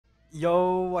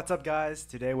Yo, what's up guys?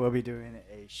 Today we'll be doing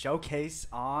a showcase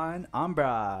on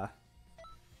Ombra,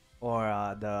 or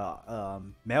the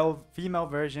male-female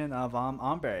version of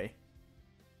Ombre.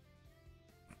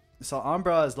 So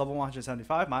Ombra is level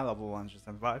 175, my level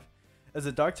 175. Is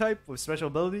a dark type with special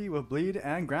ability with bleed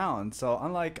and ground. So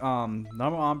unlike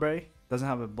normal Ombre, doesn't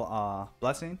have a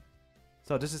blessing.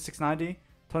 So this is 690,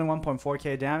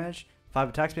 21.4k damage, 5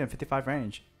 attack speed, and 55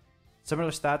 range.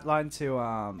 Similar stat line to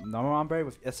normal Ombre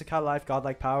with Isekai Life,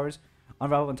 Godlike Powers,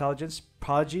 Unrivaled Intelligence,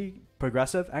 Prodigy,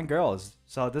 Progressive, and Girls.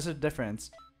 So this is the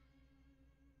difference.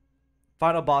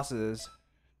 Final bosses.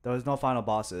 There was no final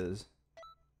bosses.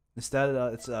 Instead,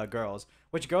 it's Girls.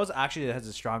 Which Girls actually has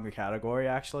a stronger category,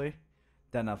 actually,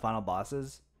 than final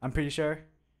bosses. I'm pretty sure.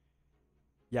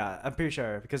 Yeah, I'm pretty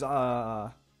sure. Because,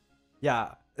 yeah,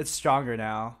 it's stronger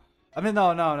now. I mean,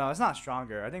 no, it's not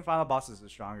stronger. I think final bosses is a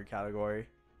stronger category.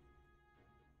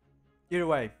 Either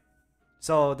way,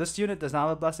 so this unit does not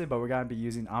have a blessing, but we're going to be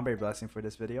using Ombre blessing for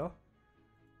this video.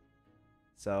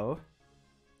 So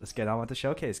let's get on with the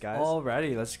showcase, guys.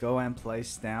 Alrighty, let's go and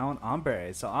place down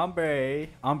Ombre. So Umbra,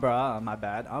 my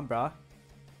bad, Umbra.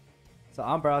 So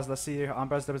Umbra's, let's see,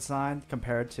 Umbra's design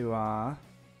compared to,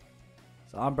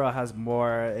 so Umbra has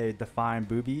more a defined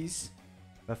boobies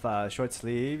with short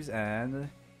sleeves and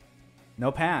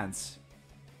no pants.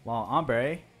 While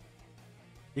Ombre,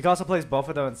 you can also place both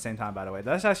of them at the same time, by the way.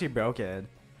 That's actually broken.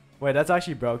 Wait, that's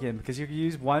actually broken because you can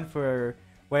use one for...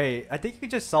 Wait, I think you can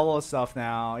just solo stuff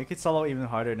now. You can solo even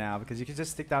harder now because you can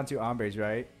just stick down 2 Ombres,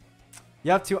 right?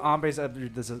 You have 2 Ombres at your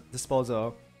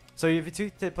disposal. So if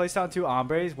you place down 2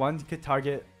 Ombres, one could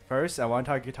target first and one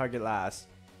could target last.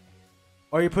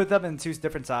 Or you put them in 2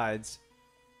 different sides.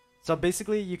 So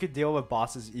basically, you could deal with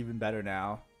bosses even better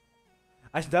now.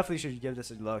 I definitely should give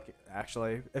this a look,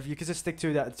 actually. If you could just stick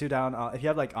two down, if you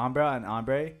have like Ombra and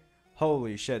Ombre,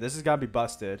 holy shit, this is gonna be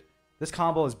busted. This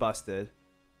combo is busted.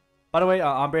 By the way,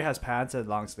 Ombre has pants and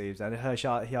long sleeves, and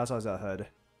he also has a hood.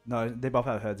 No, they both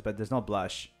have hoods, but there's no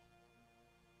blush.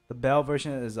 The male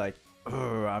version is like,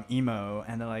 I'm emo,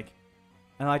 and then like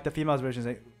the female's version is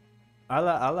like,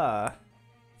 ala.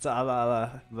 It's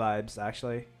ala vibes,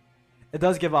 actually. It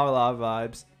does give off a lot of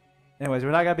vibes. Anyways,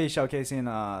 we're not going to be showcasing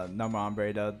normal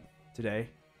Ombre though today.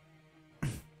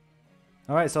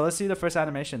 Alright, so let's see the first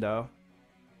animation though.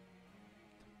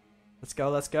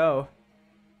 Let's go.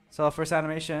 So first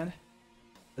animation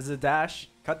is a dash,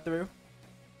 cut through.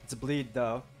 It's a bleed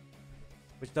though,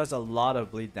 which does a lot of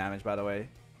bleed damage, by the way.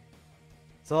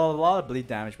 So a lot of bleed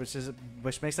damage, which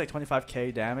makes like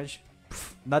 25k damage.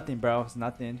 Pff, nothing, bro. It's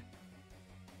nothing.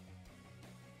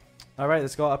 Alright,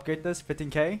 let's go upgrade this.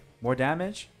 15k, more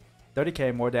damage.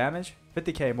 30k more damage,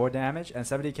 50k more damage, and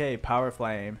 70k power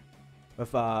flame with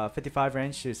 55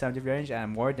 range to 70 range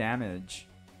and more damage.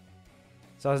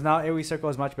 So now AoE circle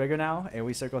is much bigger now.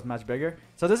 AoE circle is much bigger.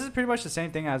 So this is pretty much the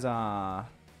same thing as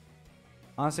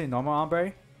honestly normal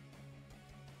Ombre.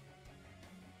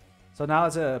 So now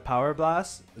it's a power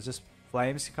blast. It's just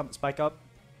flames spike up.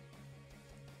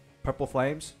 Purple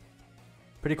flames.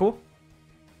 Pretty cool.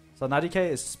 So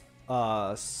 90k is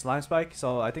slime spike.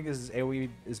 So I think this is AoE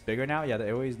is bigger now. Yeah, the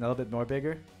AoE is a little bit more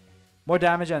bigger. More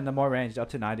damage and the more range, up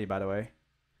to 90, by the way.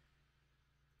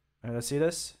 Alright, let's see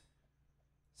this.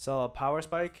 So power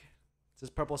spike. This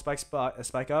purple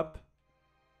spike up.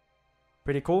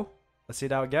 Pretty cool. Let's see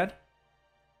that again.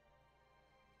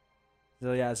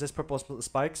 So yeah, it's just purple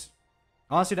spikes.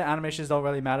 Honestly, the animations don't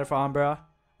really matter for Ombra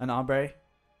and Ombre.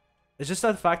 It's just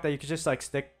the fact that you could just like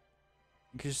stick.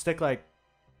 You could just stick like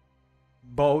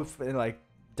both in like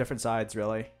different sides,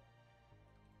 really.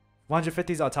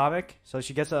 150 is atomic, so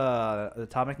she gets a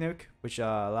atomic nuke, which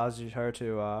allows her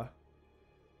to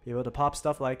be able to pop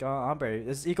stuff like Ombre.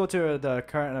 It's equal to the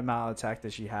current amount of attack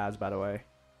that she has, by the way.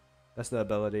 That's the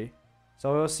ability.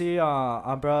 So we'll see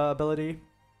Ombra ability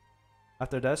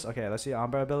after this. Okay, let's see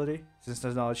Ombra ability since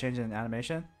there's no change in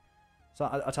animation. So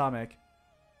atomic.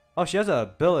 Oh, she has an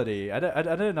ability. I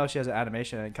didn't know she has an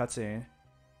animation and cutscene.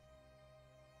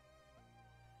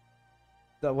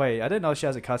 Wait, I didn't know she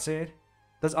has a cutscene.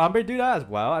 Does Ombre do that as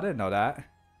well? I didn't know that.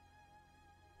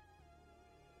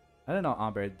 I didn't know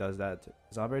Ombre does that.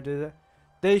 Does Ombre do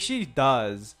that? She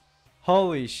does.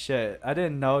 Holy shit. I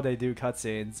didn't know they do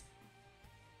cutscenes.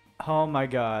 Oh my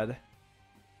god.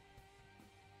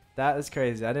 That is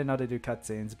crazy. I didn't know they do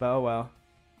cutscenes, but oh well.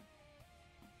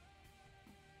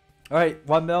 Alright,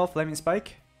 1 mil flaming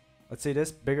spike. Let's see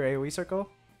this. Bigger AoE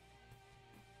circle.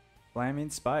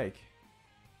 Flaming spike.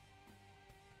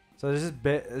 So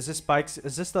this is spikes.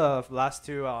 Is this the last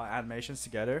 2 animations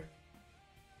together?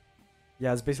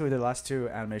 Yeah, it's basically the last 2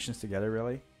 animations together,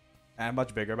 really, and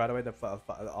much bigger, by the way.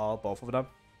 Both of them.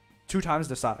 2 times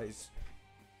the size.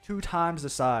 2 times the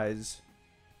size.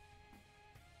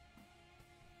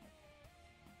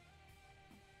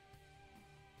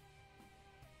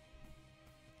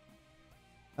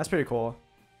 That's pretty cool.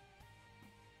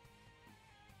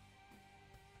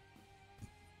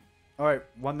 Alright,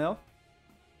 1 mil.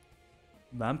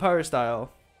 Vampire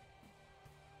style.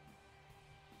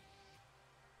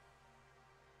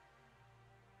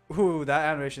 Ooh, that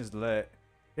animation is lit.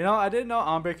 You know, I didn't know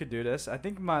Ombra could do this. I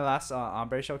think my last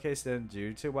Ombra showcase didn't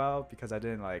do too well because I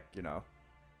didn't, like, you know,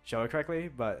 show it correctly.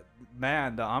 But,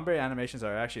 man, the Ombra animations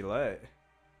are actually lit.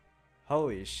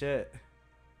 Holy shit.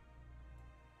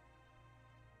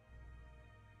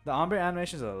 The Ombra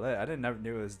animations are lit. I never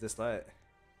knew it was this lit.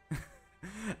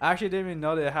 I actually didn't even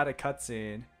know that it had a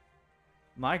cutscene.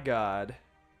 My god.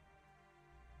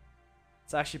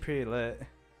 It's actually pretty lit.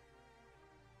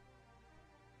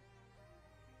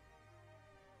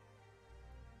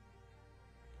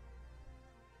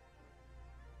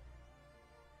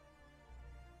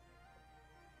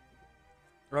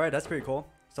 Alright, that's pretty cool.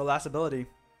 So last ability.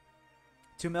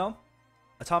 2 mil.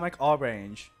 Atomic all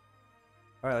range.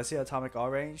 Alright, let's see atomic all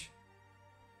range.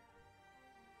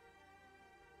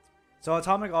 So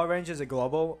atomic all range is a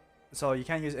global. So you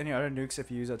can't use any other nukes if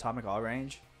you use atomic all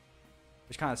range.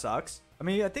 Which kind of sucks. I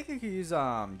mean, I think you could use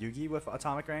Yugi with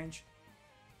atomic range.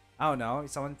 I don't know.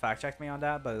 Someone fact checked me on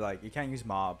that. But like, you can't use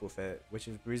mob with it. Which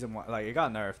is the reason why, like, it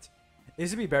got nerfed. It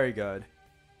used to be very good.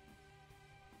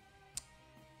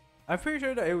 I'm pretty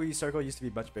sure the AoE circle used to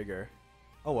be much bigger.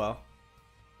 Oh well.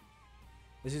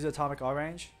 Let's use atomic all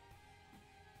range.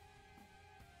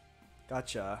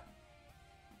 Gotcha.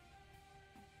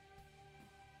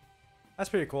 That's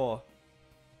pretty cool.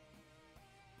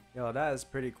 Yo, that is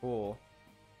pretty cool.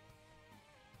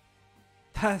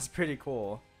 That's pretty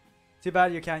cool. Too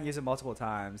bad you can't use it multiple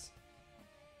times.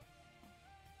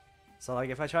 So like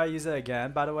if I try to use it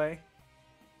again, by the way.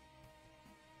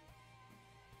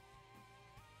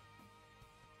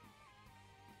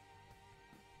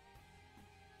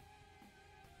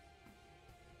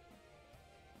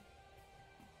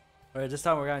 Alright, this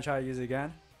time we're gonna try to use it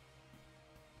again.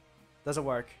 Doesn't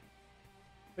work.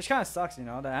 Which kind of sucks, you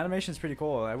know. The animation's pretty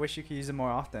cool. I wish you could use it more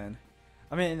often.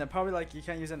 I mean, probably like you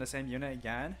can't use it in the same unit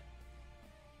again.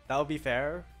 That would be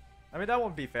fair. I mean, that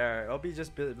won't be fair. It'll be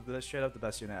just straight up the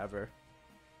best unit ever.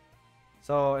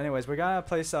 So, anyways, we're gonna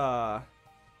place we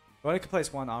only can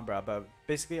place 1 Ombra, but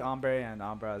basically Ombre and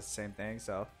Ombra is the same thing.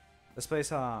 So, let's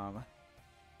place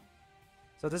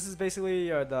So this is basically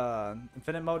the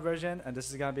infinite mode version, and this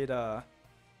is gonna be the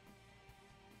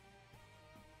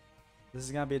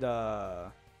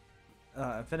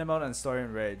infinite mode and story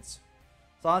and raids.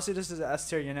 So honestly, this is an S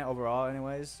tier unit overall,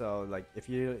 anyways. So like, if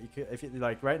you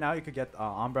like right now, you could get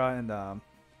Ombra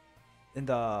in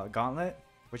the gauntlet,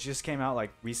 which just came out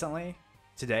like recently,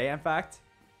 today in fact.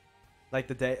 Like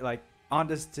the day, like on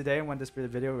this today when this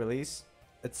video release,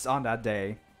 it's on that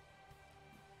day.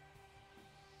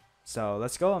 So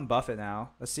let's go and buff it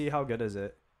now. Let's see how good is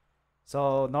it.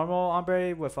 So normal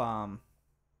Ombre with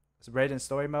raid and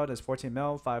story mode is 14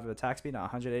 mil, 5 attack speed, and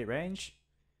 108 range.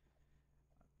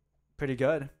 Pretty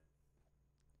good.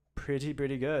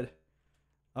 Pretty good.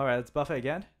 Alright, let's buff it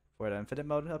again for the infinite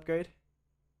mode upgrade.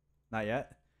 Not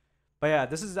yet. But yeah,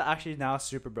 this is actually now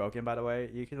super broken, by the way.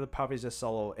 You can probably just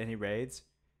solo any raids.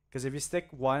 Because if you stick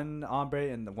one Ombre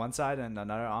in the one side and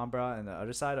another Ombra in the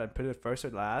other side and put it first or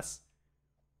last,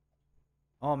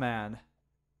 oh man,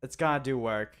 it's gonna do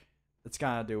work. It's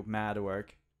gonna do mad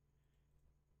work.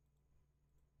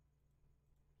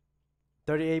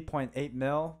 38.8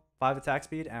 mil, 5 attack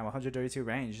speed, and 132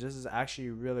 range. This is actually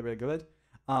really good.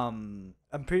 I'm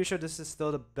pretty sure this is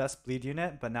still the best bleed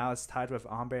unit, but now it's tied with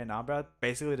Ombre and Ombra.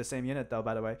 Basically the same unit though,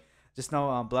 by the way. Just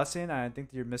no blessing. I think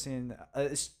you're missing.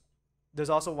 There's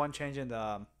also one change in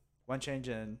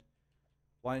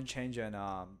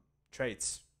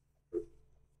traits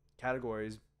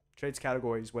categories,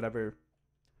 whatever.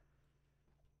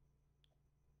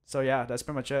 So yeah, that's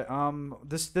pretty much it.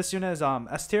 This unit is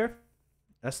S tier.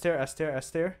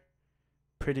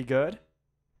 Pretty good.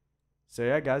 So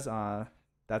yeah, guys,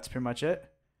 that's pretty much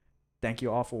it. Thank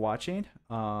you all for watching.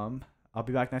 I'll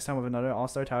be back next time with another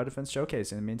All-Star Tower Defense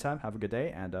showcase. In the meantime, have a good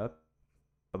day and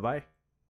bye-bye.